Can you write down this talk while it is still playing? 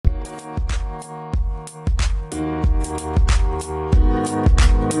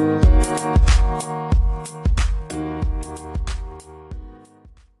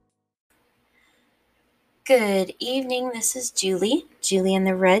Good evening. This is Julie and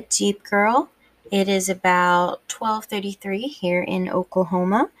the Red Jeep Girl. It is about 12:33 here in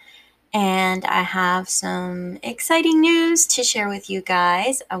Oklahoma, and I have some exciting news to share with you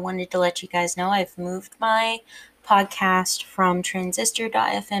guys. I wanted to let you guys know I've moved my podcast from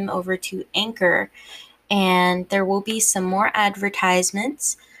transistor.fm over to Anchor, and there will be some more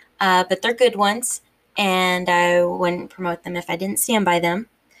advertisements, but they're good ones, and I wouldn't promote them if I didn't stand by them.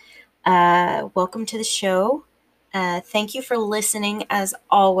 Welcome to the show. Thank you for listening as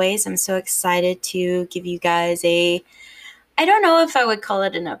always. I'm so excited to give you guys I don't know if I would call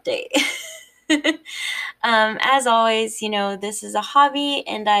it an update. As always, this is a hobby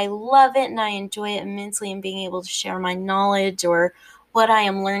and I love it and I enjoy it immensely, and being able to share my knowledge or what I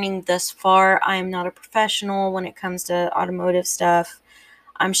am learning thus far. I am not a professional when it comes to automotive stuff.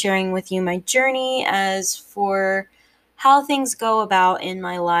 I'm sharing with you my journey as for how things go about in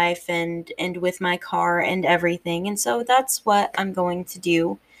my life and with my car and everything. And so that's what I'm going to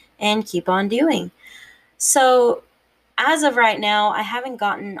do and keep on doing. So as of right now, I haven't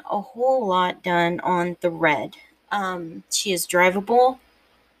gotten a whole lot done on the Red. She is drivable.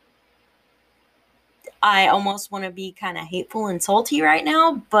 I almost want to be kind of hateful and salty right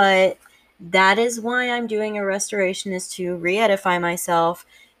now, but that is why I'm doing a restoration, is to re-edify myself,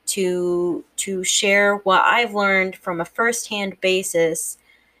 to share what I've learned from a first-hand basis,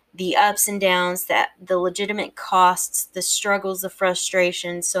 the ups and downs, that the legitimate costs, the struggles, the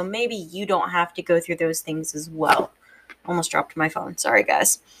frustrations, so maybe you don't have to go through those things as well. Almost dropped my phone. Sorry,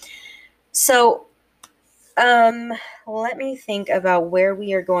 guys. So, let me think about where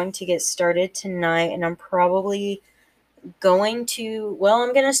we are going to get started tonight, and I'm probably going to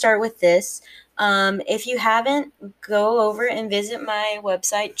start with this. If you haven't, go over and visit my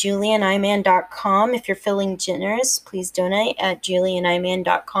website, julianiman.com. If you're feeling generous, please donate at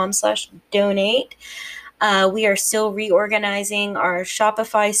julianiman.com/donate. We are still reorganizing our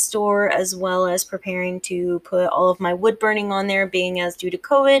Shopify store, as well as preparing to put all of my wood burning on there, being as due to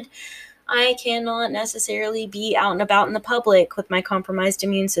COVID, I cannot necessarily be out and about in the public with my compromised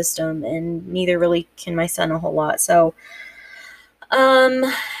immune system, and neither really can my son a whole lot. So,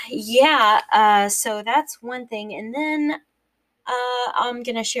 so that's one thing. And then I'm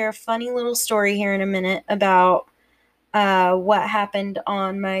going to share a funny little story here in a minute about what happened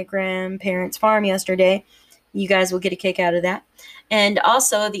on my grandparents' farm yesterday. You guys will get a kick out of that. And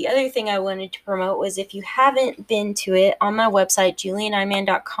also, the other thing I wanted to promote was, if you haven't been to it, on my website,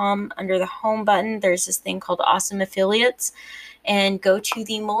 julianiman.com, under the home button, there's this thing called Awesome Affiliates. And go to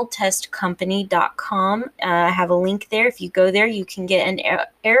the moldtestcompany.com. I have a link there. If you go there, you can get an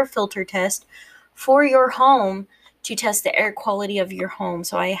air filter test for your home to test the air quality of your home.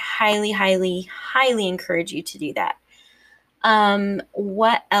 So I highly, highly, highly encourage you to do that.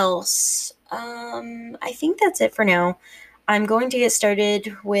 What else? I think that's it for now. I'm going to get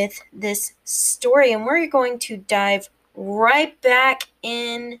started with this story, and we're going to dive right back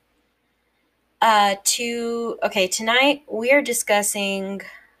in tonight we are discussing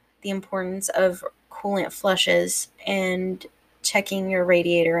the importance of coolant flushes and checking your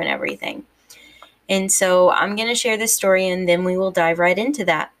radiator and everything. And so I'm going to share this story, and then we will dive right into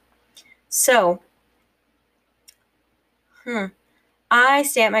that. So, I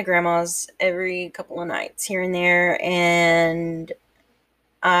stay at my grandma's every couple of nights here and there, and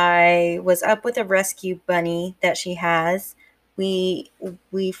I was up with a rescue bunny that she has. We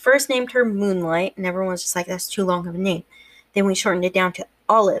first named her Moonlight, and everyone was just like, that's too long of a name. Then we shortened it down to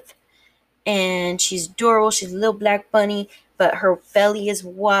Olive. And she's adorable. She's a little black bunny, but her belly is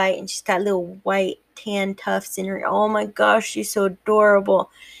white, and she's got little white tan tufts in her. Oh my gosh, she's so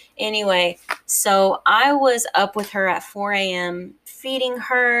adorable. Anyway, so I was up with her at 4 a.m. feeding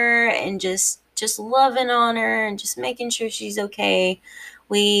her and just loving on her and just making sure she's okay.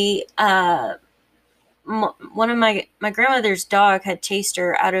 We one of my grandmother's dog had chased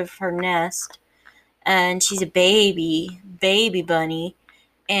her out of her nest, and she's a baby bunny,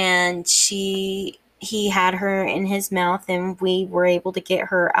 and he had her in his mouth, and we were able to get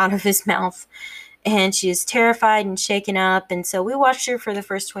her out of his mouth, and she was terrified and shaken up. And so we watched her for the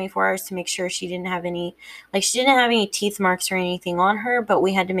first 24 hours to make sure she didn't have any teeth marks or anything on her, but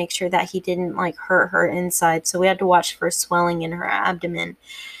we had to make sure that he didn't hurt her inside. So we had to watch for swelling in her abdomen.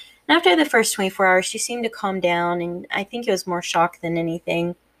 And after the first 24 hours, she seemed to calm down, and I think it was more shock than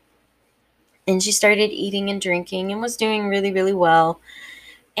anything. And she started eating and drinking and was doing really, really well.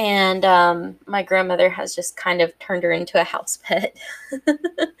 And my grandmother has just kind of turned her into a house pet.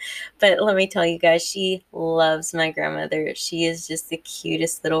 But let me tell you guys, she loves my grandmother. She is just the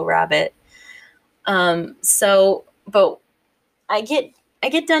cutest little rabbit. But I get I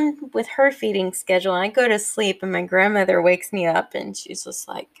get done with her feeding schedule and I go to sleep, and my grandmother wakes me up and she's just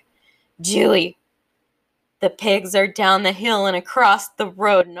like, Julie, the pigs are down the hill and across the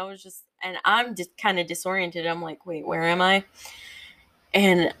road. And I'm just kind of disoriented. I'm like, wait, where am I?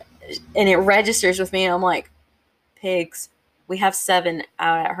 And it registers with me. And I'm like, pigs. We have 7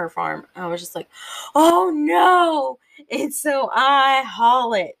 out at her farm. I was just like, oh no. And so I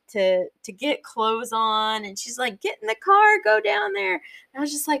haul it to get clothes on, and she's like, get in the car, go down there. And I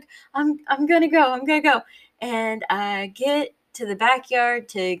was just like, I'm gonna go. And I get to the backyard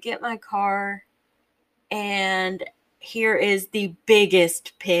to get my car, and here is the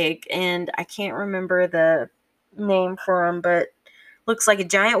biggest pig, and I can't remember the name for him, but looks like a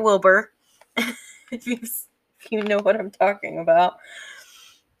giant Wilbur. if you if you know what I'm talking about.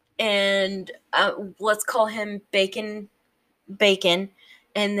 And let's call him Bacon.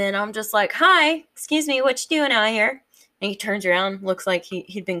 And then I'm just like, hi, excuse me, what you doing out here? And he turns around, looks like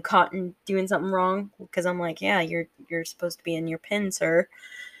he'd been caught and doing something wrong, because I'm like, yeah, you're supposed to be in your pen, sir.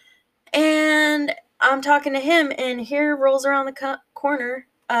 And I'm talking to him, and here rolls around the corner,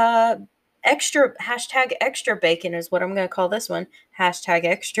 extra bacon is what I'm gonna call this one.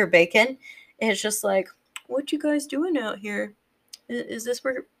 Extra bacon. And it's just like, what you guys doing out here? Is this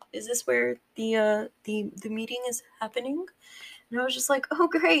where the meeting is happening? And I was just like, oh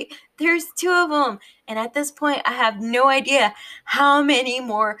great, there's 2 of them. And at this point, I have no idea how many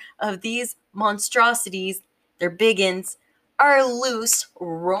more of these monstrosities, they're biggins, are loose,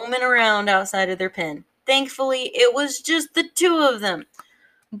 roaming around outside of their pen. Thankfully, it was just the 2 of them.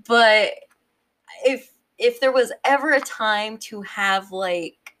 But if there was ever a time to have,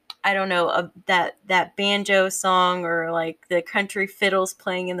 like, I don't know, that banjo song or like the country fiddles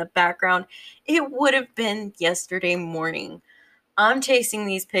playing in the background, it would have been yesterday morning. I'm chasing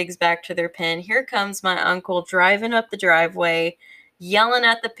these pigs back to their pen. Here comes my uncle driving up the driveway, yelling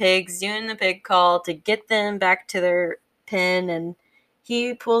at the pigs, doing the pig call to get them back to their pen. And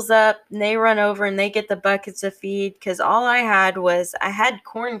he pulls up and they run over and they get the buckets of feed, because all I had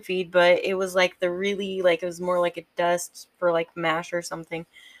corn feed, but it was like it was more like a dust for like mash or something.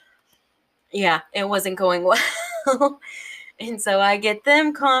 Yeah, it wasn't going well. And so I get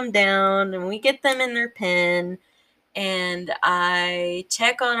them calmed down and we get them in their pen. And I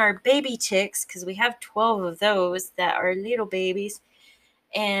check on our baby chicks, because we have 12 of those that are little babies.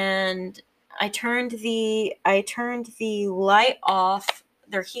 And I turned the light off,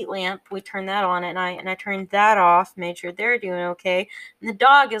 their heat lamp. We turned that on at night, and I turned that off, made sure they're doing okay. And the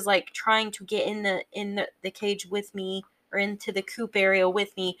dog is like trying to get in the cage with me, or into the coop area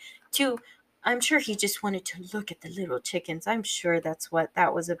with me to I'm sure he just wanted to look at the little chickens. I'm sure that's what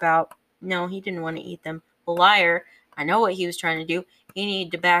that was about. No, he didn't want to eat them. Liar. I know what he was trying to do. He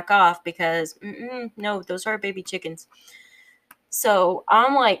needed to back off, because no, those are baby chickens. So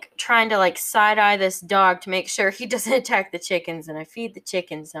I'm like trying to like side eye this dog to make sure he doesn't attack the chickens, and I feed the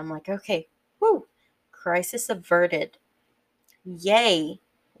chickens. I'm like, okay, whoo, crisis averted. Yay,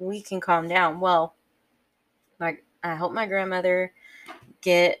 we can calm down. Well, I help my grandmother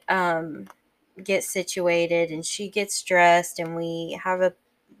get situated, and she gets dressed, and we have a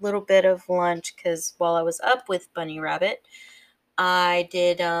little bit of lunch, because while I was up with Bunny Rabbit, I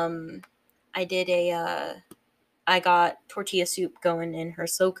did I got tortilla soup going in her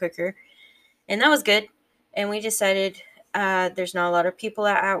slow cooker, and that was good. And we decided, there's not a lot of people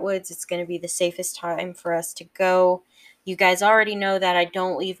at Atwoods. It's going to be the safest time for us to go. You guys already know that I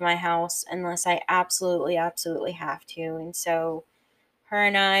don't leave my house unless I absolutely, absolutely have to. And so her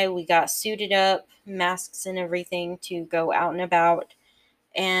and I, we got suited up, masks and everything, to go out and about.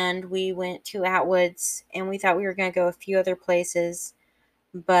 And we went to Atwoods, and we thought we were going to go a few other places.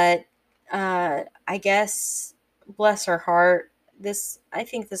 But I guess, bless her heart, I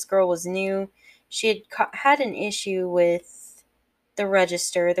think this girl was new. She had an issue with the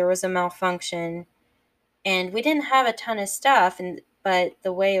register. There was a malfunction, and we didn't have a ton of stuff. But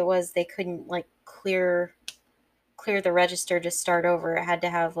the way it was, they couldn't like clear the register to start over. It had to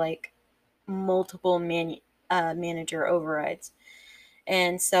have like multiple manager overrides.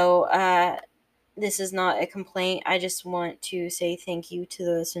 And so this is not a complaint. I just want to say thank you to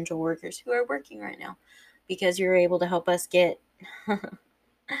the essential workers who are working right now, because you're able to help us get.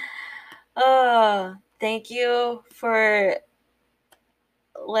 Oh, thank you for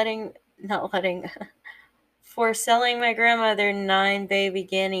not letting, for selling my grandmother 9 baby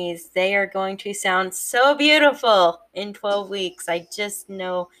guineas. They are going to sound so beautiful in 12 weeks. I just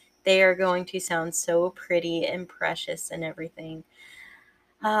know they are going to sound so pretty and precious and everything.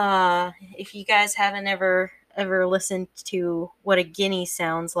 If you guys haven't ever listened to what a guinea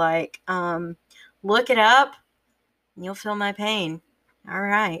sounds like, look it up and you'll feel my pain. All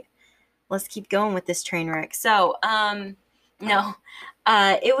right. Let's keep going with this train wreck. So, no,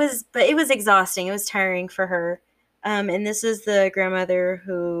 it was exhausting. It was tiring for her. And this is the grandmother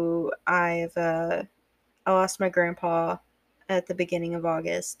who I lost my grandpa at the beginning of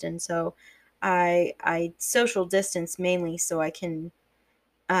August, and so I social distance mainly so I can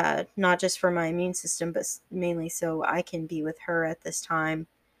not just for my immune system, but mainly so I can be with her at this time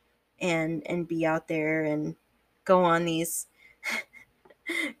and be out there and go on these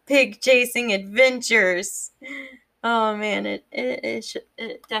pig chasing adventures. Oh man,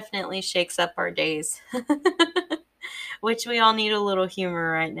 it definitely shakes up our days, which we all need a little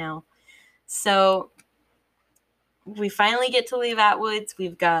humor right now. So we finally get to leave Atwoods.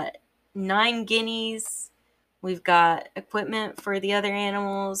 We've got 9 guineas. We've got equipment for the other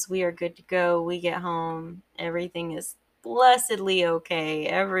animals. We are good to go. We get home. Everything is blessedly okay.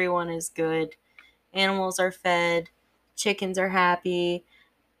 Everyone is good. Animals are fed. Chickens are happy.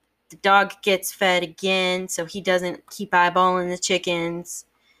 The dog gets fed again so he doesn't keep eyeballing the chickens.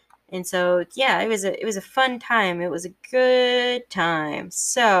 And so yeah, it was a fun time. It was a good time.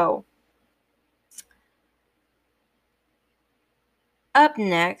 So up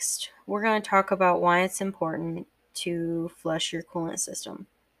next, we're going to talk about why it's important to flush your coolant system.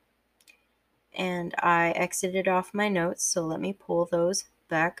 And I exited off my notes, so let me pull those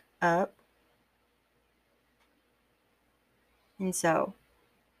back up. And so,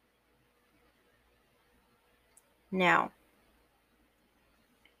 now,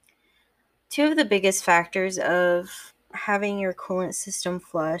 two of the biggest factors of having your coolant system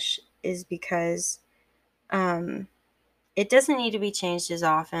flush is because it doesn't need to be changed as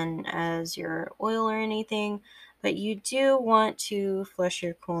often as your oil or anything, but you do want to flush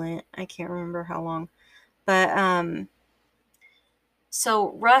your coolant. I can't remember how long, but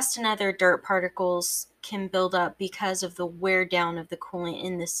so rust and other dirt particles can build up because of the wear down of the coolant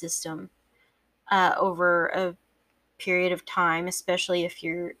in the system over a period of time, especially if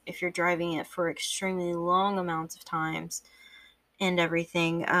you're driving it for extremely long amounts of times and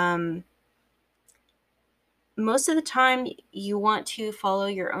everything. Most of the time, you want to follow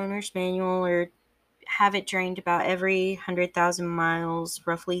your owner's manual or have it drained about every 100,000 miles,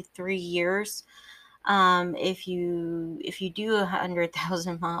 roughly 3 years. If you do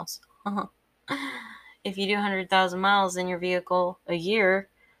 100,000 miles, if you do 100,000 miles in your vehicle a year,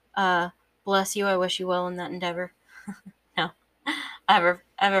 uh, bless you. I wish you well in that endeavor. No, I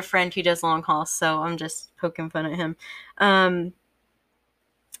have a friend who does long hauls, so I'm just poking fun at him. Um,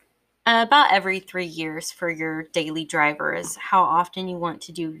 about every 3 years for your daily driver is how often you want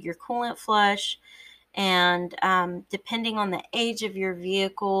to do your coolant flush. And depending on the age of your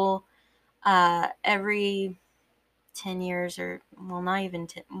vehicle, every 10 years or, well, not even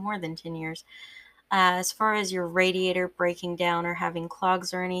more than 10 years. As far as your radiator breaking down or having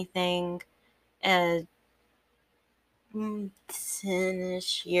clogs or anything,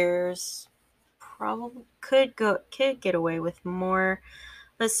 10-ish years probably could get away with more.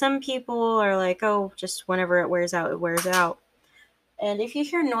 But some people are like, oh, just whenever it wears out, it wears out. And if you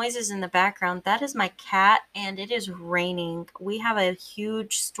hear noises in the background, that is my cat, and it is raining. We have a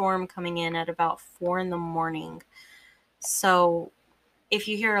huge storm coming in at about 4 in the morning. So if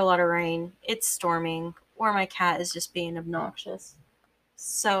you hear a lot of rain, it's storming, or my cat is just being obnoxious.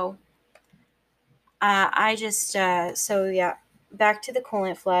 So so yeah, back to the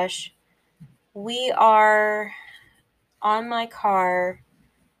coolant flush. We are on my car.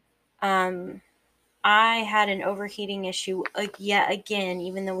 I had an overheating issue yet again,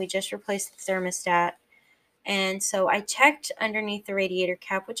 even though we just replaced the thermostat. And so I checked underneath the radiator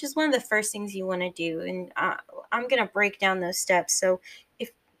cap, which is one of the first things you want to do. And I'm going to break down those steps. So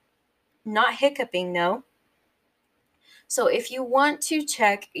if not hiccuping though. So if you want to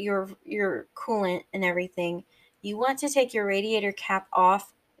check your coolant and everything, you want to take your radiator cap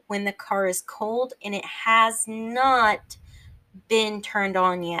off when the car is cold and it has not been turned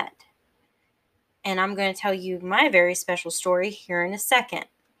on yet. And I'm going to tell you my very special story here in a second.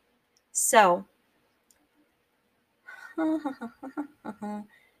 So,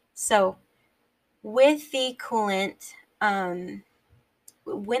 so with the coolant,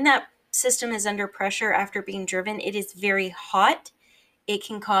 when that system is under pressure after being driven, it is very hot. It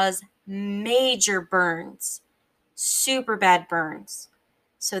can cause major burns, super bad burns.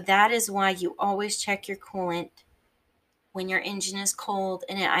 So that is why you always check your coolant when your engine is cold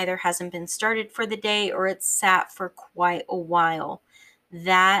and it either hasn't been started for the day or it's sat for quite a while.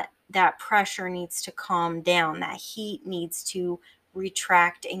 That pressure needs to calm down. That heat needs to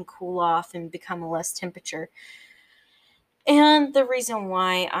retract and cool off and become a less temperature. And the reason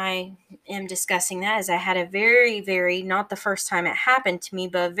why I am discussing that is I had a very, not the first time it happened to me,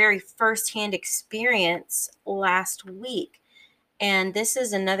 but a very firsthand experience last week. And this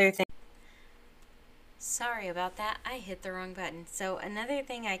is another thing. Sorry about that. I hit the wrong button. So, another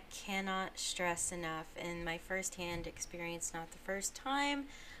thing I cannot stress enough in my firsthand experience, not the first time,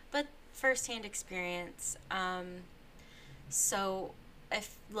 but firsthand experience. So,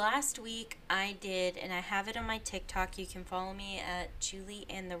 if last week I did, and I have it on my TikTok, you can follow me at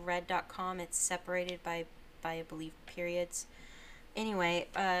julieandthered.com. It's separated by I believe periods. Anyway,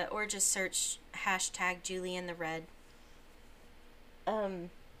 or just search hashtag #JulieandTheRed. Um,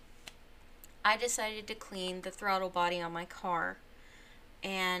 I decided to clean the throttle body on my car,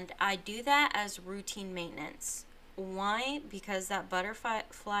 and I do that as routine maintenance. Why? Because that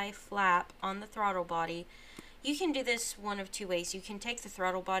butterfly flap on the throttle body, you can do this one of two ways. You can take the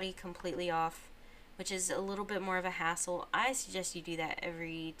throttle body completely off, which is a little bit more of a hassle. I suggest you do that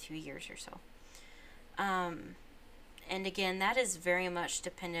every 2 years or so. And again, that is very much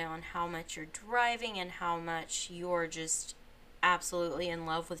dependent on how much you're driving and how much you're just absolutely in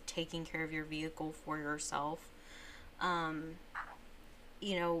love with taking care of your vehicle for yourself. Um,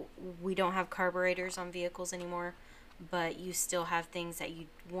 you know, we don't have carburetors on vehicles anymore, but you still have things that you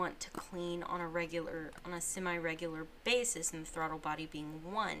want to clean on a semi-regular basis, and the throttle body being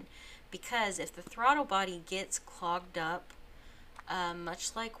one. Because if the throttle body gets clogged up,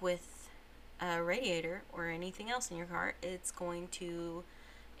 much like with a radiator or anything else in your car, it's going to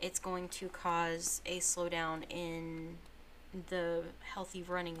cause a slowdown in the healthy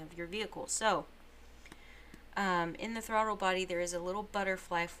running of your vehicle. So, in the throttle body, there is a little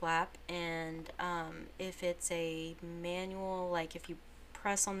butterfly flap, and if it's a manual, like if you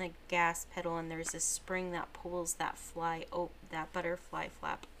press on the gas pedal and there's a spring that pulls that butterfly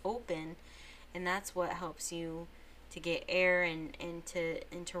flap open, and that's what helps you to get air and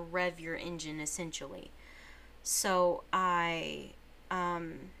to rev your engine essentially. So I'm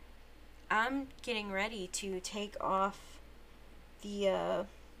getting ready to take off the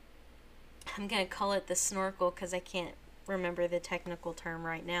I'm gonna call it the snorkel because I can't remember the technical term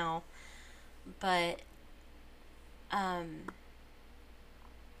right now, but um,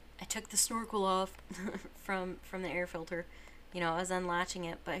 I took the snorkel off from the air filter. You know, I was unlatching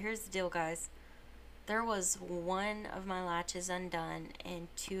it, but here's the deal, guys. There was one of my latches undone, and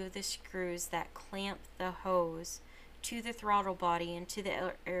two of the screws that clamp the hose to the throttle body and to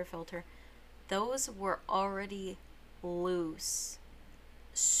the air filter, those were already loose,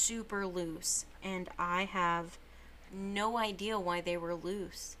 super loose, and I have no idea why they were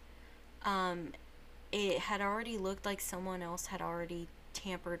loose. Um, it had already looked like someone else had already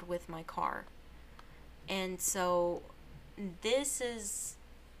tampered with my car. And so this is,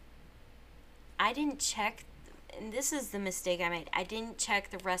 I didn't check, and this is the mistake I made. I didn't check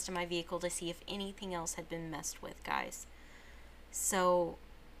the rest of my vehicle to see if anything else had been messed with, guys. So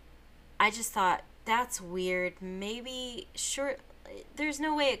I just thought, that's weird. Maybe, sure, there's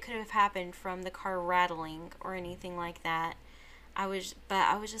no way it could have happened from the car rattling or anything like that. But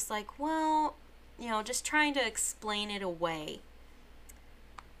I was just like, well, you know, just trying to explain it away.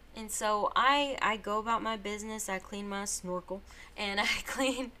 And so I go about my business. I clean my snorkel, and I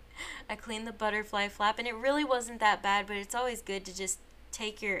clean the butterfly flap, and it really wasn't that bad, but it's always good to just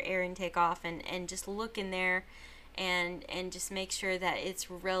take your air intake off and just look in there and just make sure that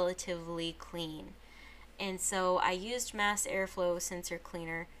it's relatively clean. And so I used mass airflow sensor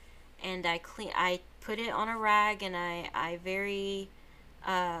cleaner, and I put it on a rag, and I very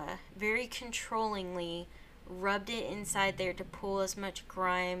controllingly rubbed it inside there to pull as much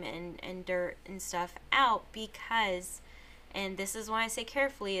grime and dirt and stuff out, because, and this is why I say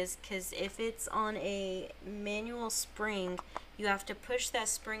carefully, is because if it's on a manual spring, you have to push that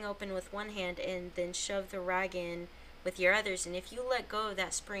spring open with one hand and then shove the rag in with your others, and if you let go of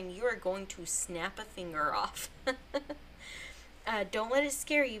that spring, you are going to snap a finger off. Don't let it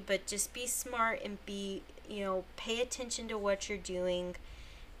scare you, but just be smart and pay attention to what you're doing,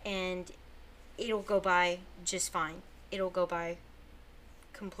 and it'll go by just fine. It'll go by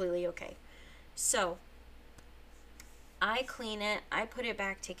completely okay. So, I clean it, I put it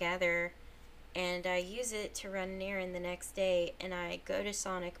back together, and I use it to run an errand the next day, and I go to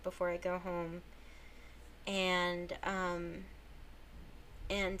Sonic before I go home, and I'm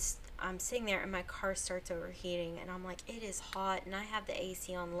sitting there and my car starts overheating, and I'm like, it is hot and I have the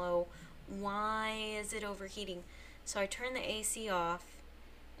AC on low. Why is it overheating? So I turn the AC off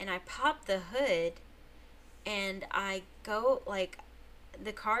and I pop the hood, and I go, like,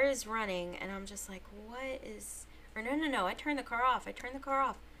 the car is running, and I'm just like, what is, or no, I turn the car off, turn the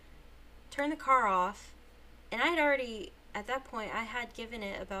car off, and I had already at that point, I had given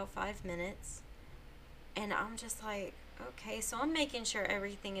it about 5 minutes, and I'm just like, okay, so I'm making sure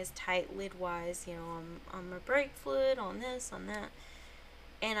everything is tight lid wise, you know, on my brake fluid, on this, on that.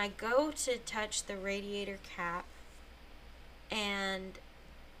 And I go to touch the radiator cap, and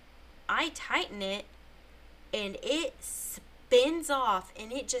I tighten it, and it spins off,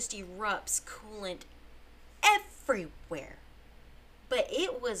 and it just erupts coolant everywhere. But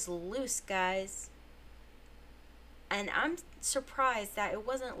it was loose, guys. And I'm surprised that it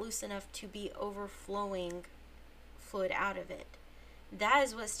wasn't loose enough to be overflowing fluid out of it. That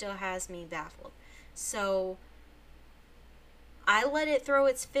is what still has me baffled. So I let it throw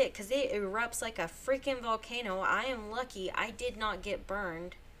its fit because it erupts like a freaking volcano. I am lucky I did not get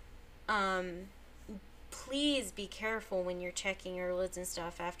burned. Please be careful when you're checking your lids and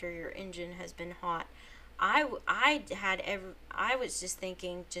stuff after your engine has been hot. I was just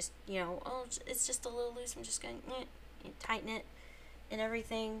thinking, just, you know, oh, it's just a little loose. I'm just going to tighten it and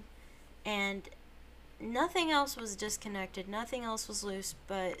everything. And nothing else was disconnected. Nothing else was loose.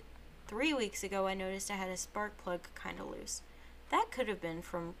 But 3 weeks ago, I noticed I had a spark plug kind of loose. That could have been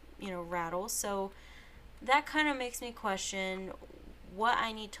from, you know, rattle. So that kind of makes me question what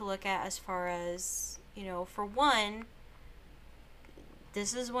I need to look at as far as, you know, for one,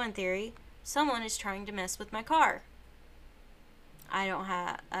 this is one theory. Someone is trying to mess with my car. I don't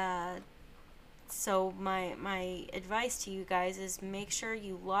have, so my advice to you guys is make sure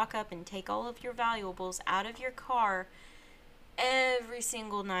you lock up and take all of your valuables out of your car every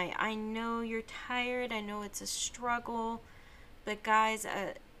single night. I know you're tired. I know it's a struggle. But guys,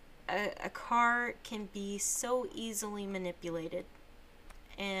 a car can be so easily manipulated.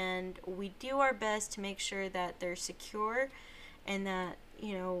 And we do our best to make sure that they're secure and that,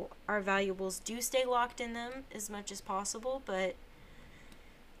 you know, our valuables do stay locked in them as much as possible. But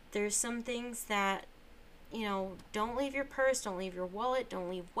there's some things that, you know, don't leave your purse, don't leave your wallet, don't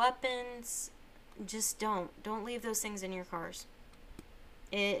leave weapons. Just don't leave those things in your cars.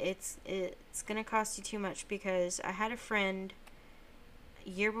 It's gonna cost you too much, because I had a friend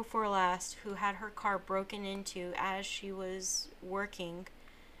year before last who had her car broken into as she was working,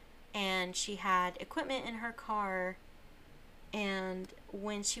 and she had equipment in her car, and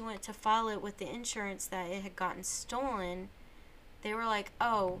when she went to file it with the insurance that it had gotten stolen, they were like,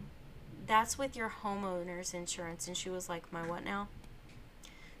 oh, that's with your homeowner's insurance. And she was like, my what now?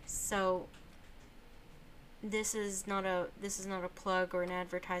 So this is not a plug or an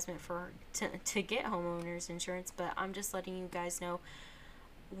advertisement for to get homeowners insurance, but I'm just letting you guys know,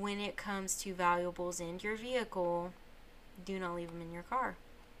 when it comes to valuables in your vehicle, do not leave them in your car.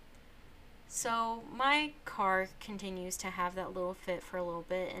 So my car continues to have that little fit for a little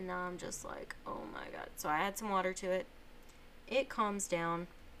bit, and now I'm just like, oh my god. So I add some water to it. It calms down.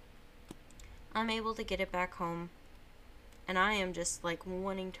 I'm able to get it back home, and I am just like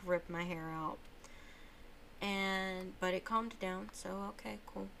wanting to rip my hair out. But it calmed down, so okay,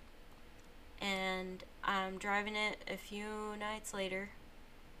 cool. And I'm driving it a few nights later,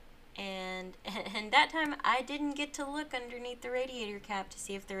 and that time I didn't get to look underneath the radiator cap to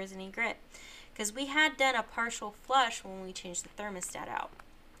see if there was any grit, because we had done a partial flush when we changed the thermostat out.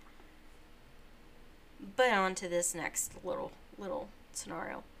 But on to this next little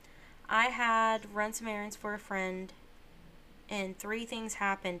scenario. I had run some errands for a friend, and 3 things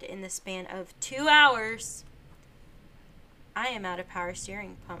happened in the span of 2 hours. I am out of power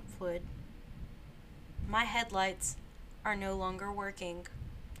steering pump fluid. My headlights are no longer working,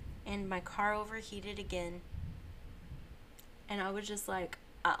 and my car overheated again. And I was just like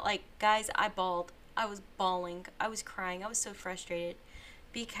guys, I bawled. I was bawling. I was crying. I was so frustrated,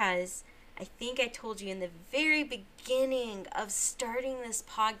 because I think I told you in the very beginning of starting this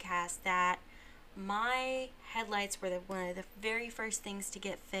podcast that my headlights were one of the very first things to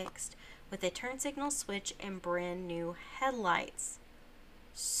get fixed, with a turn signal switch and brand new headlights.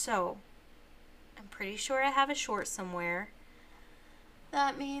 So I'm pretty sure I have a short somewhere.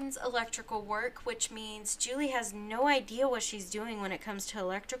 That means electrical work, which means Julie has no idea what she's doing when it comes to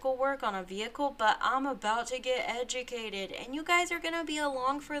electrical work on a vehicle, but I'm about to get educated, and you guys are going to be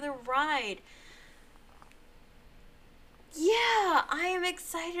along for the ride. Yeah, I am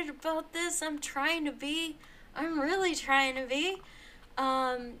excited about this. I'm really trying to be.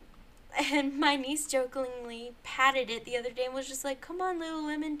 And my niece jokingly patted it the other day and was just like, come on, little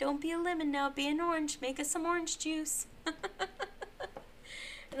lemon, don't be a lemon now, be an orange, make us some orange juice.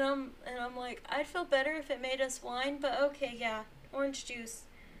 And I'm like, I'd feel better if it made us wine, but okay, yeah, orange juice.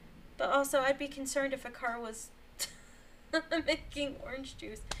 But also, I'd be concerned if a car was making orange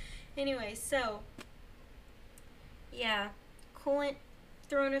juice. Anyway, so, yeah, coolant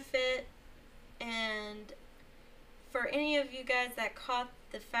throwing a fit, and for any of you guys that caught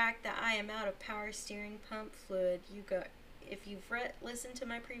the fact that I am out of power steering pump fluid, if you've listened to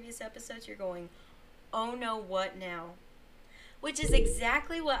my previous episodes, you're going, oh no, what now? Which is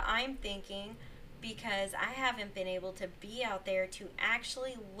exactly what I'm thinking, because I haven't been able to be out there to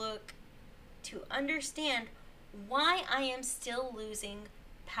actually look to understand why I am still losing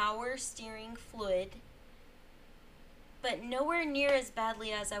power steering fluid, but nowhere near as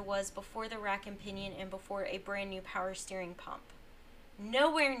badly as I was before the rack and pinion and before a brand new power steering pump.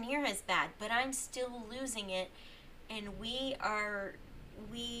 Nowhere near as bad, but I'm still losing it, and we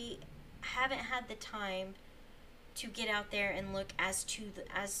haven't had the time to get out there and look as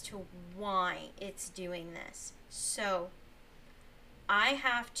to why it's doing this. So I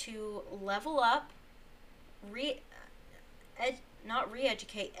have to level up,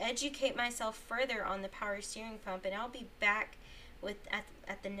 educate myself further on the power steering pump, and I'll be back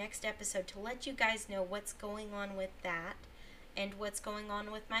at the next episode to let you guys know what's going on with that and what's going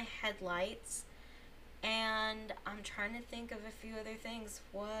on with my headlights. And I'm trying to think of a few other things.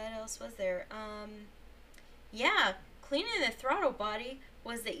 What else was there? Yeah, cleaning the throttle body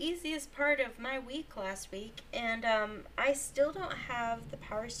was the easiest part of my week last week, and I still don't have the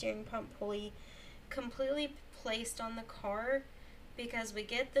power steering pump pulley completely placed on the car, because we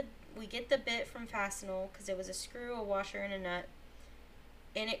get the bit from Fastenal, because it was a screw, a washer, and a nut,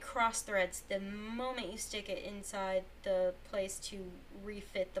 and it cross threads the moment you stick it inside the place to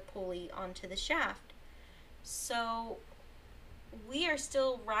refit the pulley onto the shaft. So we are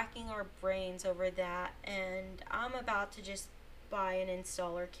still racking our brains over that, and I'm about to just buy an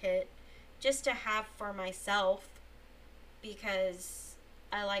installer kit just to have for myself, because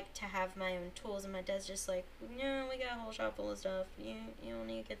I like to have my own tools, and my dad's just like, no, we got a whole shop full of stuff, you don't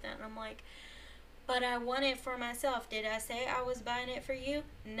need to get that. And I'm like, but I want it for myself. Did I say I was buying it for you?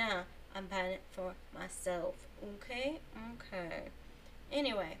 Nah, I'm buying it for myself. Okay.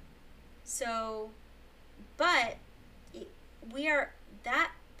 Anyway, so, but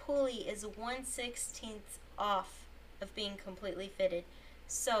that pulley is 1/16 off of being completely fitted.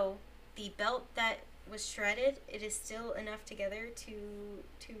 So the belt that was shredded, it is still enough together to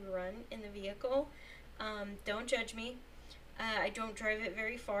run in the vehicle. Don't judge me. I don't drive it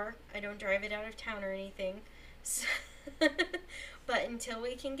very far. I don't drive it out of town or anything. So but until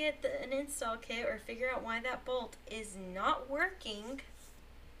we can get an install kit or figure out why that bolt is not working,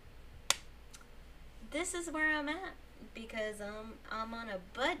 this is where I'm at, because I'm on a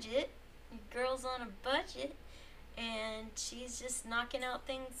budget. Girl's on a budget, and she's just knocking out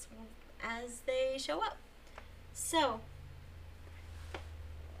things as they show up. So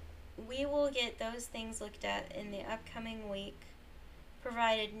we will get those things looked at in the upcoming week,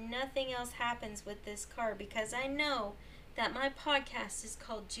 provided nothing else happens with this car, because I know that my podcast is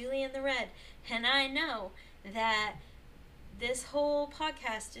called Julie and the Red, and I know that this whole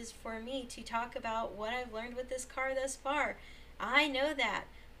podcast is for me to talk about what I've learned with this car thus far. I know that,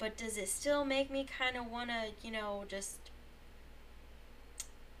 but does it still make me kind of want to, just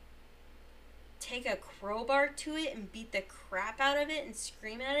take a crowbar to it and beat the crap out of it and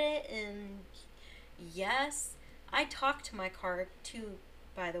scream at it? And yes, I talk to my car too,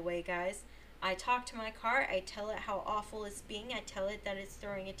 by the way, guys. I talk to my car, I tell it how awful it's being, I tell it that it's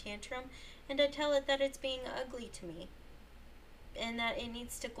throwing a tantrum, and I tell it that it's being ugly to me, and that it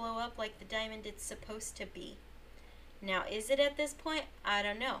needs to glow up like the diamond it's supposed to be. Now, is it at this point? I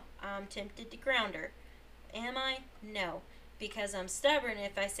don't know. I'm tempted to ground her. Am I? No. Because I'm stubborn.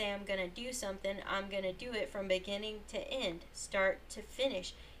 If I say I'm going to do something, I'm going to do it from beginning to end, start to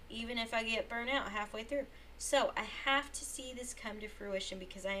finish, even if I get burnt out halfway through. So I have to see this come to fruition,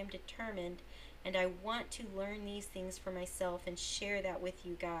 because I am determined, and I want to learn these things for myself and share that with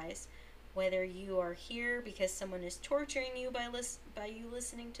you guys. Whether you are here because someone is torturing you by you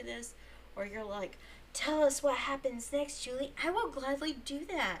listening to this, or you're like, tell us what happens next, Julie, I will gladly do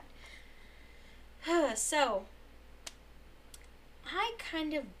that. So I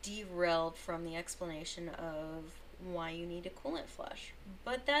kind of derailed from the explanation of why you need a coolant flush,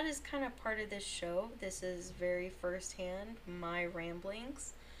 but that is kind of part of this show. This is very firsthand my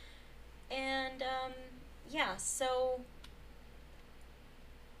ramblings, and yeah, so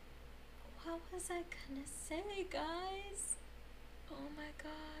what was I gonna say, guys? Oh my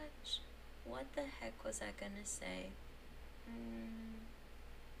gosh, what the heck was I gonna say?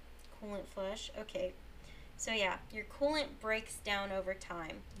 Coolant flush. Okay, so yeah, your coolant breaks down over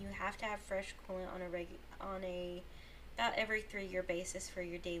time. You have to have fresh coolant on a about every 3-year basis for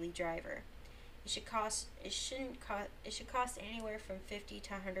your daily driver. It should cost anywhere from $50 to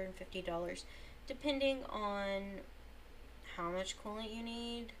 $150, depending on how much coolant you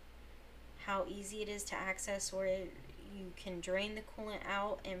need, how easy it is to access, where you can drain the coolant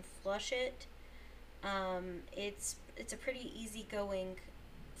out and flush it. It's a pretty easygoing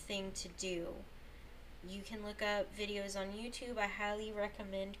thing to do. You can look up videos on YouTube. I highly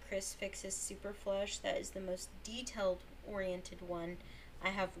recommend Chris Fix's Super Flush. That is the most detailed oriented one I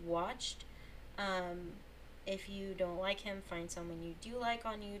have watched. If you don't like him, find someone you do like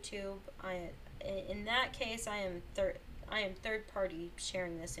on YouTube. In that case, I am third party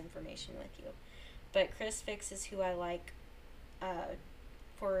sharing this information with you. But Chris Fix is who I like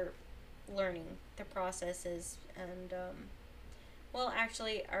for learning the processes. And well,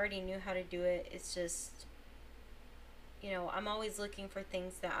 actually, I already knew how to do it. It's just, I'm always looking for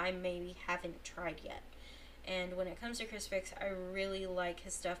things that I maybe haven't tried yet. And when it comes to Chris Fix, I really like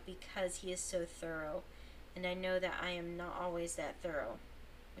his stuff because he is so thorough. And I know that I am not always that thorough,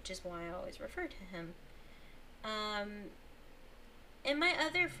 which is why I always refer to him. And my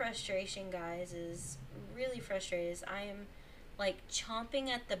other frustration, guys, is really frustrated, is I am like chomping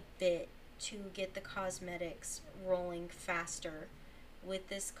at the bit to get the cosmetics rolling faster with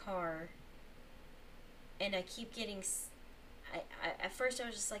this car, and I keep getting at first I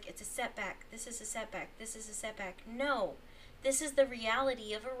was just like, it's a setback, this is a setback, this is a setback. No, this is the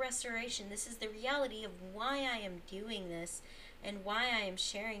reality of a restoration. This is the reality of why I am doing this and why I am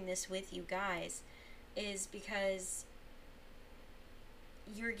sharing this with you guys, is because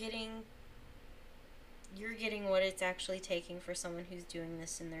you're getting what it's actually taking for someone who's doing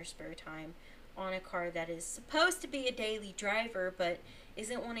this in their spare time on a car that is supposed to be a daily driver but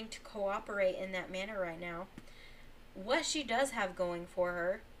isn't wanting to cooperate in that manner right now. What she does have going for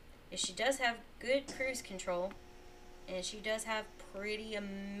her is she does have good cruise control, and she does have pretty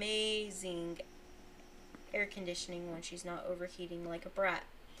amazing air conditioning when she's not overheating like a brat.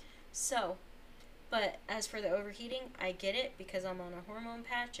 So, but as for the overheating, I get it because I'm on a hormone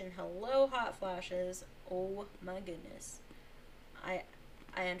patch, and hello hot flashes. Oh my goodness.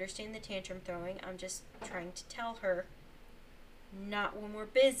 I understand the tantrum throwing. I'm just trying to tell her, not when we're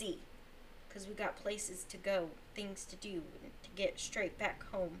busy, because we got places to go, things to do, to get straight back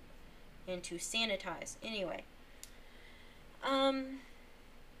home, and to sanitize. Anyway,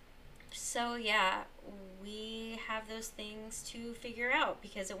 so yeah, we have those things to figure out,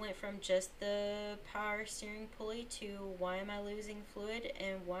 because it went from just the power steering pulley to why am I losing fluid,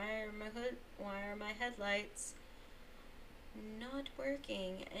 and why are my headlights not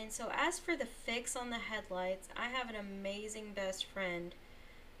working. And so as for the fix on the headlights, I have an amazing best friend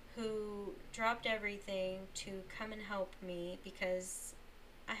who dropped everything to come and help me because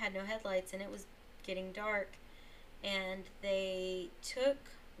I had no headlights and it was getting dark. And they took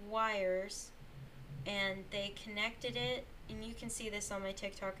wires and they connected it, and you can see this on my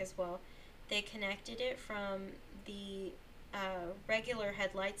TikTok as well. They connected it from the regular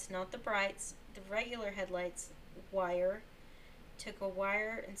headlights, not the brights, the regular headlights wire. Took a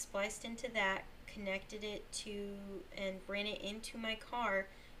wire and spliced into that, connected it to and ran it into my car.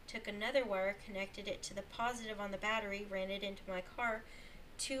 Took another wire, connected it to the positive on the battery, ran it into my car,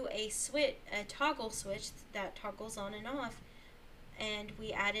 to a toggle switch that toggles on and off, and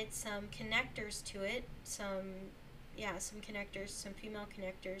we added some connectors to it, some connectors, some female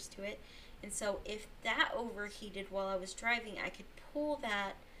connectors to it. And so if that overheated while I was driving, I could pull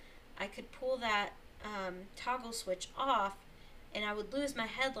that toggle switch off, and I would lose my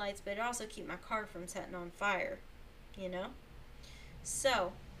headlights, but it'd also keep my car from setting on fire,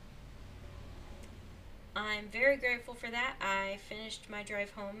 So I'm very grateful for that. I finished my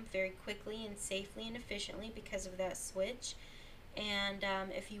drive home very quickly and safely and efficiently because of that switch. And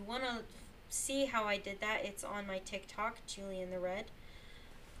if you want to see how I did that, it's on my TikTok, Julian the Red.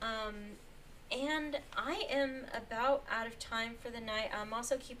 And I am about out of time for the night. I'm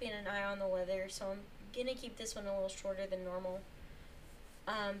also keeping an eye on the weather, so I'm going to keep this one a little shorter than normal.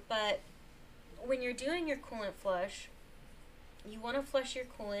 But when you're doing your coolant flush, you want to flush your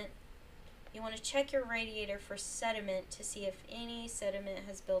coolant. You want to check your radiator for sediment to see if any sediment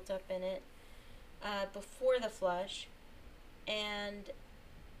has built up in it before the flush. And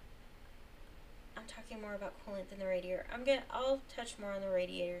I'm talking more about coolant than the radiator. I'll touch more on the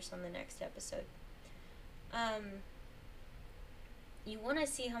radiators on the next episode. You want to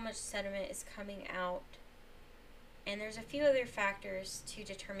see how much sediment is coming out. And there's a few other factors to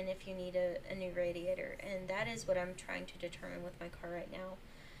determine if you need a new radiator. And that is what I'm trying to determine with my car right now.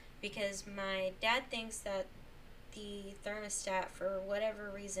 Because my dad thinks that the thermostat, for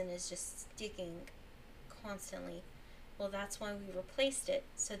whatever reason, is just sticking constantly. Well, that's why we replaced it.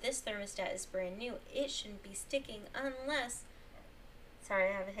 So this thermostat is brand new. It shouldn't be sticking unless... Sorry,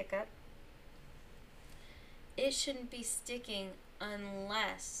 I have a hiccup. It shouldn't be sticking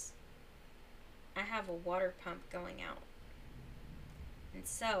unless have a water pump going out. And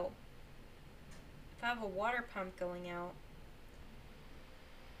so, if I have a water pump going out,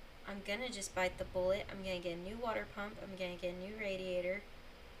 I'm gonna just bite the bullet. I'm gonna get a new water pump. I'm gonna get a new radiator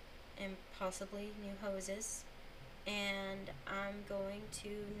and possibly new hoses. And I'm going to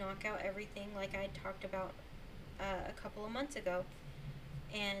knock out everything like I talked about a couple of months ago.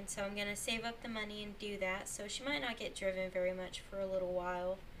 And so I'm going to save up the money and do that. So she might not get driven very much for a little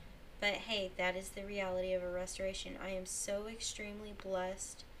while. But hey, that is the reality of a restoration. I am so extremely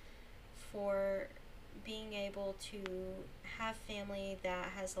blessed for being able to have family that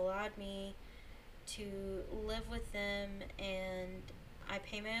has allowed me to live with them, and I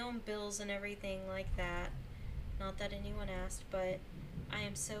pay my own bills and everything like that. Not that anyone asked, but I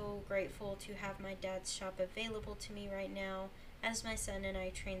am so grateful to have my dad's shop available to me right now as my son and I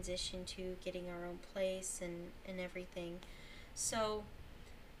transition to getting our own place and everything. So,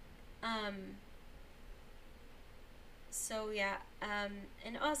 yeah,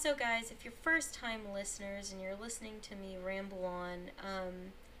 and also guys, if you're first time listeners and you're listening to me ramble on,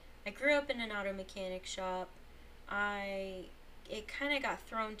 I grew up in an auto mechanic shop. It kind of got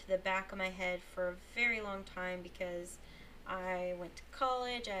thrown to the back of my head for a very long time because I went to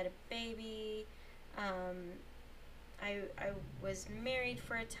college, I had a baby, I was married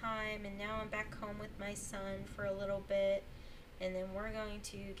for a time, and now I'm back home with my son for a little bit, and then we're going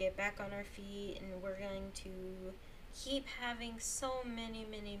to get back on our feet, and we're going to keep having so many,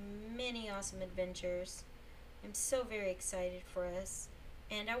 many, many awesome adventures. I'm so very excited for us,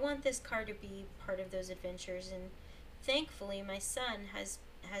 and I want this car to be part of those adventures, and thankfully my son has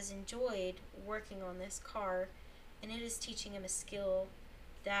enjoyed working on this car, and it is teaching him a skill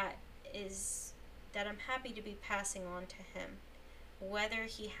that I'm happy to be passing on to him. Whether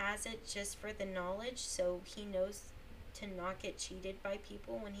he has it just for the knowledge so he knows to not get cheated by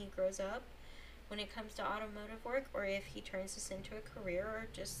people when he grows up when it comes to automotive work, or if he turns this into a career or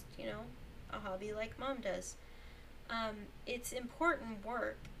just, a hobby like mom does. It's important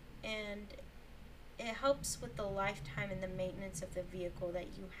work, and it helps with the lifetime and the maintenance of the vehicle that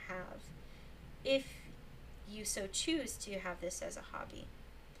you have, if you so choose to have this as a hobby.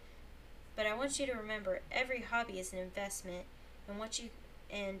 But I want you to remember, every hobby is an investment,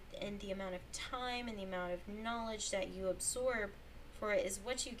 and and the amount of time and the amount of knowledge that you absorb for it is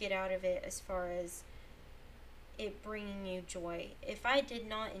what you get out of it, as far as it bringing you joy. If I did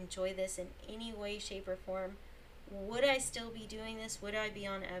not enjoy this in any way, shape, or form, would I still be doing this? Would I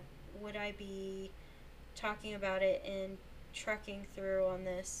be talking about it and trucking through on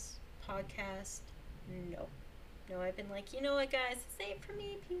this podcast? No. I've been like, you know what, guys, this ain't for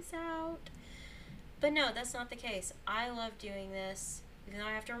me, peace out. But no, that's not the case. I love doing this, even though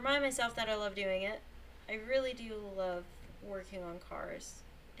I have to remind myself that I love doing it. I really do love working on cars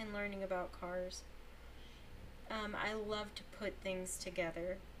and learning about cars. I love to put things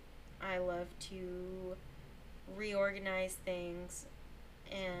together. I love to reorganize things,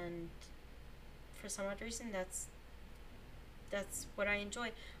 and for some odd reason, that's what I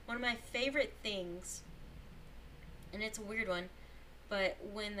enjoy. One of my favorite things, and it's a weird one, but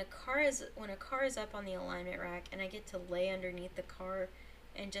when a car is up on the alignment rack and I get to lay underneath the car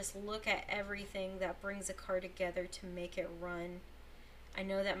and just look at everything that brings a car together to make it run. I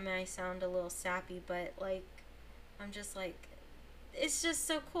know that might sound a little sappy, but I'm just like, it's just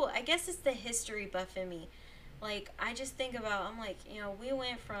so cool. I guess it's the history buff in me. I just think about, I'm like, we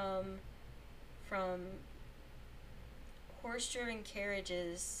went from horse-driven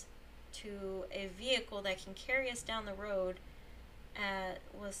carriages to a vehicle that can carry us down the road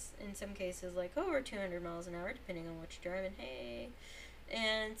was in some cases over 200 miles an hour, depending on what you're driving. Hey.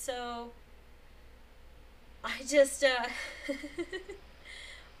 And so I just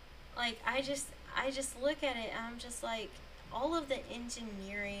I just look at it and I'm just like, all of the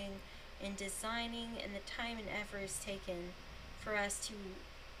engineering and designing and the time and effort is taken for us to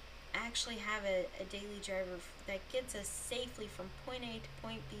actually have a daily driver that gets us safely from point A to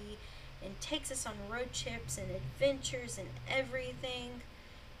point B and takes us on road trips and adventures and everything.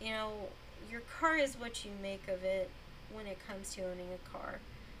 Your car is what you make of it when it comes to owning a car.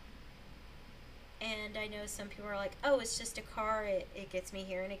 And I know some people are like, oh, it's just a car, it gets me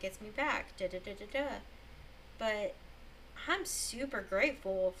here and it gets me back, da da da da da. But I'm super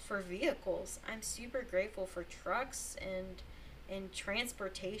grateful for vehicles. I'm super grateful for trucks and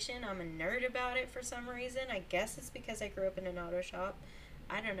transportation. I'm a nerd about it for some reason. I guess it's because I grew up in an auto shop.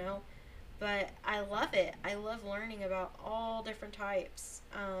 I don't know. But I love it. I love learning about all different types.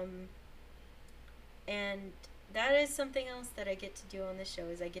 And that is something else that I get to do on the show,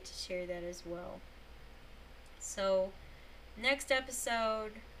 is I get to share that as well. So, next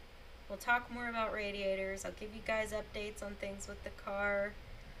episode, We'll talk more about radiators. I'll give you guys updates on things with the car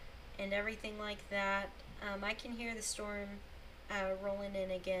and everything like that. I can hear the storm rolling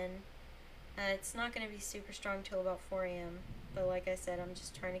in again. It's not going to be super strong till about 4 a.m. But like I said, I'm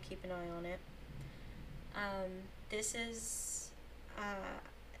just trying to keep an eye on it. This is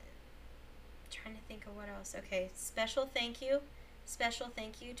trying to think of what else. Okay, special thank you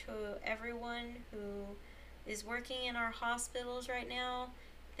to everyone who is working in our hospitals right now.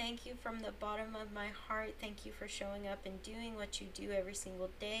 Thank you from the bottom of my heart. Thank you for showing up and doing what you do every single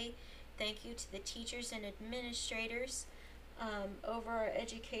day. Thank you to the teachers and administrators over our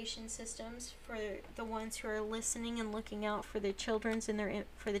education systems, for the ones who are listening and looking out for the children and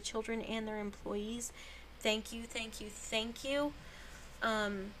their employees. Thank you, thank you, thank you.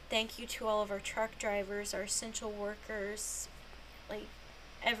 Thank you to all of our truck drivers, our essential workers, like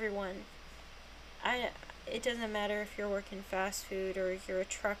everyone. It doesn't matter if you're working fast food or you're a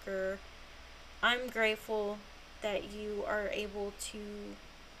trucker. I'm grateful that you are able to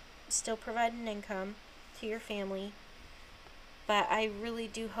still provide an income to your family. But I really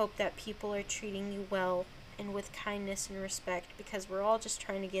do hope that people are treating you well and with kindness and respect, because we're all just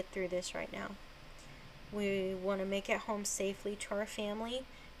trying to get through this right now. We want to make it home safely to our family,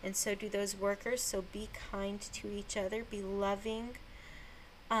 and so do those workers. So be kind to each other, be loving,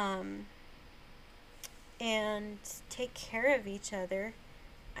 and take care of each other.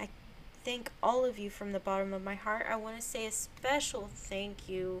 I thank all of you from the bottom of my heart. I want to say a special thank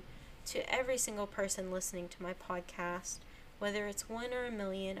you to every single person listening to my podcast, whether it's 1 or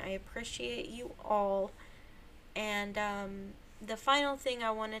 1,000,000. I appreciate you all. And the final thing I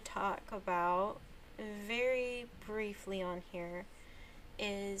want to talk about very briefly on here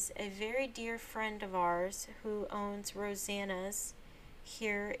is a very dear friend of ours who owns Rosanna's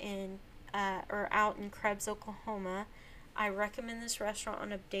here in or out in Krebs, Oklahoma. I recommend this restaurant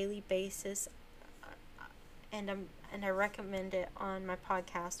on a daily basis, and I recommend it on my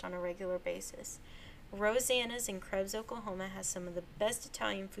podcast on a regular basis. Rosanna's in Krebs, Oklahoma has some of the best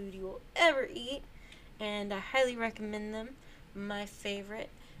Italian food you will ever eat, and I highly recommend them. My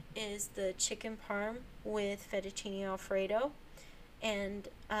favorite is the chicken parm with fettuccine alfredo. And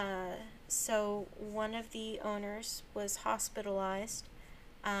so one of the owners was hospitalized.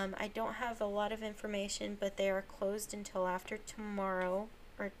 I don't have a lot of information, but they are closed until after tomorrow,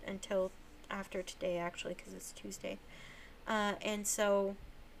 or until after today, actually, because it's Tuesday. And so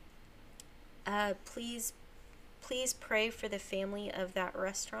please pray for the family of that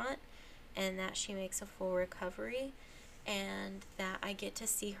restaurant, and that she makes a full recovery, and that I get to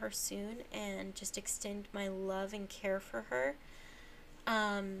see her soon and just extend my love and care for her.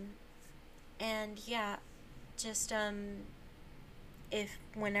 And yeah, just if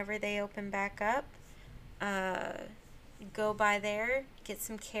whenever they open back up, go by there, get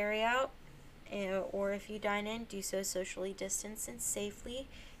some carry out, or if you dine in, do so socially distanced and safely.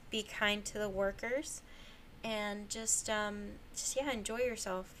 Be kind to the workers, and just yeah, enjoy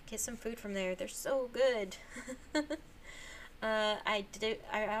yourself. Get some food from there. They're so good. I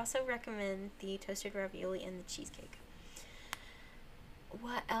also recommend the toasted ravioli and the cheesecake.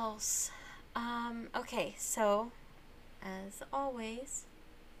 What else? Okay, so as always,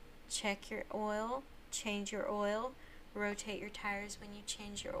 check your oil, change your oil, rotate your tires when you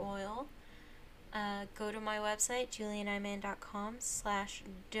change your oil. Go to my website,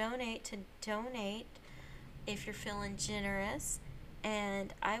 julianiman.com/donate to donate if you're feeling generous.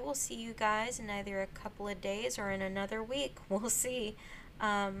 And I will see you guys in either a couple of days or in another week. We'll see.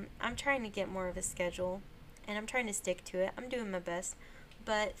 I'm trying to get more of a schedule, and I'm trying to stick to it. I'm doing my best.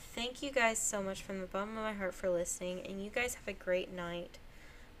 But thank you guys so much from the bottom of my heart for listening, and you guys have a great night.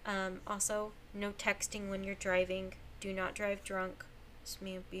 Also, no texting when you're driving. Do not drive drunk. It's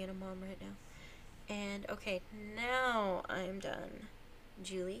me being a mom right now. And okay, now I'm done.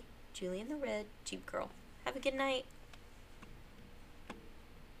 Julie in the red, Jeep Girl. Have a good night.